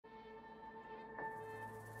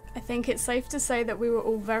I think it's safe to say that we were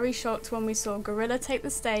all very shocked when we saw Guerrilla take the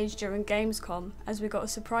stage during Gamescom, as we got a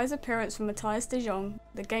surprise appearance from Matthias de Jong,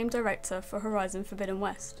 the game director for Horizon Forbidden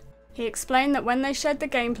West. He explained that when they shared the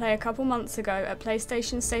gameplay a couple months ago at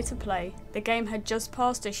PlayStation State of Play, the game had just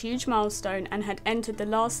passed a huge milestone and had entered the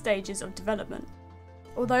last stages of development.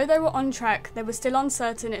 Although they were on track, they were still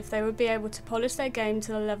uncertain if they would be able to polish their game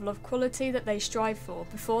to the level of quality that they strive for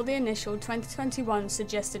before the initial 2021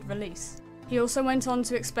 suggested release. He also went on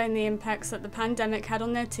to explain the impacts that the pandemic had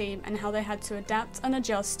on their team and how they had to adapt and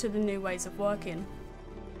adjust to the new ways of working.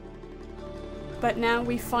 But now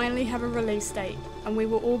we finally have a release date, and we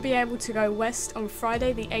will all be able to go west on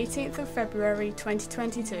Friday the 18th of February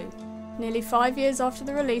 2022, nearly 5 years after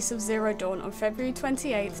the release of Zero Dawn on February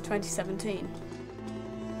 28, 2017.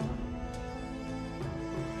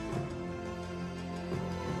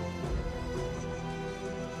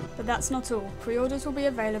 But that's not all. Pre-orders will be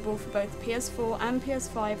available for both PS4 and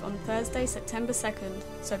PS5 on Thursday, September 2nd,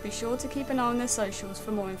 so be sure to keep an eye on their socials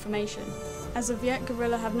for more information. As of yet,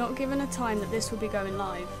 Guerrilla have not given a time that this will be going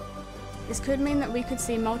live. This could mean that we could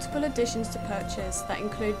see multiple additions to purchase that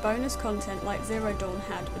include bonus content like Zero Dawn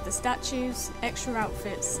had with the statues, extra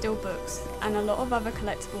outfits, steelbooks, and a lot of other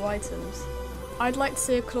collectible items. I'd like to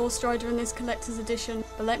see a Claw Strider in this collector's edition,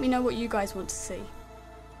 but let me know what you guys want to see.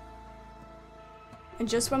 And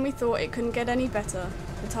just when we thought it couldn't get any better,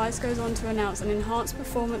 Matthias goes on to announce an enhanced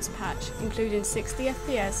performance patch including 60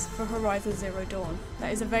 FPS for Horizon Zero Dawn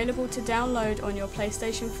that is available to download on your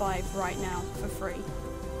PlayStation 5 right now for free.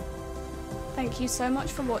 Thank you so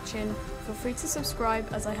much for watching. Feel free to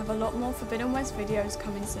subscribe as I have a lot more Forbidden West videos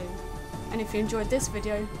coming soon. And if you enjoyed this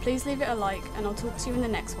video, please leave it a like and I'll talk to you in the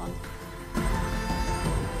next one.